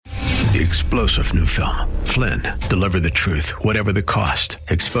The explosive new film, Flynn, Deliver the Truth, Whatever the Cost,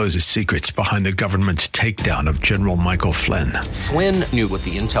 exposes secrets behind the government's takedown of General Michael Flynn. Flynn knew what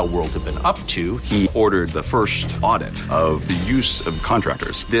the intel world had been up to. He ordered the first audit of the use of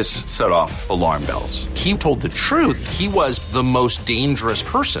contractors. This set off alarm bells. He told the truth. He was the most dangerous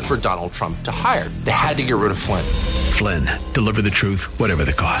person for Donald Trump to hire. They had to get rid of Flynn. Flynn, Deliver the Truth, Whatever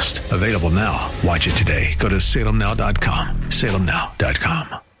the Cost. Available now. Watch it today. Go to salemnow.com.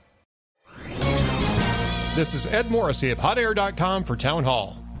 salemnow.com. This is Ed Morrissey of HotAir.com for Town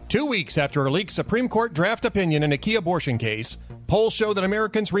Hall. 2 weeks after a leaked Supreme Court draft opinion in a key abortion case, polls show that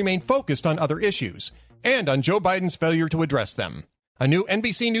Americans remain focused on other issues and on Joe Biden's failure to address them. A new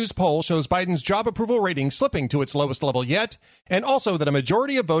NBC News poll shows Biden's job approval rating slipping to its lowest level yet, and also that a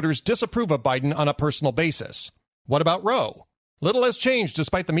majority of voters disapprove of Biden on a personal basis. What about Roe? Little has changed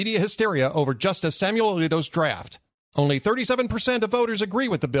despite the media hysteria over Justice Samuel Alito's draft. Only 37% of voters agree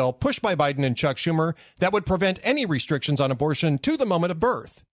with the bill pushed by Biden and Chuck Schumer that would prevent any restrictions on abortion to the moment of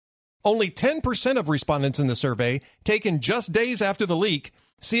birth. Only 10% of respondents in the survey, taken just days after the leak,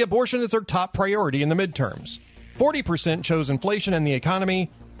 see abortion as their top priority in the midterms. 40% chose inflation and the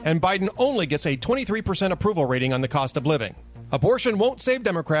economy, and Biden only gets a 23% approval rating on the cost of living. Abortion won't save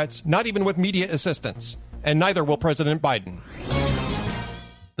Democrats, not even with media assistance, and neither will President Biden.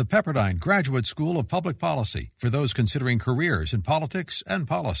 The Pepperdine Graduate School of Public Policy for those considering careers in politics and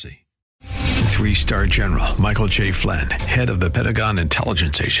policy. 3-star General Michael J. Flynn, head of the Pentagon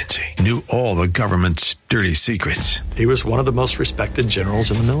Intelligence Agency, knew all the government's dirty secrets. He was one of the most respected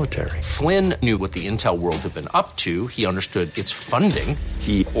generals in the military. Flynn knew what the intel world had been up to. He understood its funding.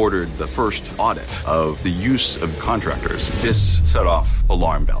 He ordered the first audit of the use of contractors. This set off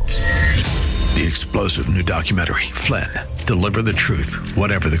alarm bells. The explosive new documentary, Flynn, Deliver the Truth,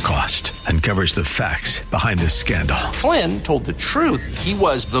 Whatever the Cost, uncovers the facts behind this scandal. Flynn told the truth. He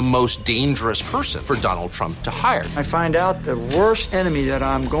was the most dangerous person for Donald Trump to hire. I find out the worst enemy that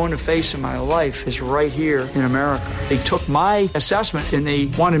I'm going to face in my life is right here in America. They took my assessment and they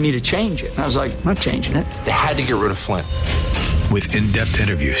wanted me to change it. And I was like, I'm not changing it. They had to get rid of Flynn. With in-depth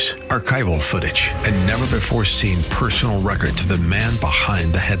interviews, archival footage, and never-before-seen personal records of the man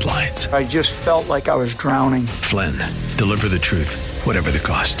behind the headlines. I just felt like I was drowning. Flynn, Deliver the Truth, Whatever the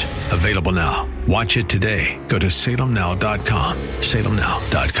Cost. Available now. Watch it today. Go to salemnow.com.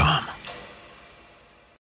 salemnow.com.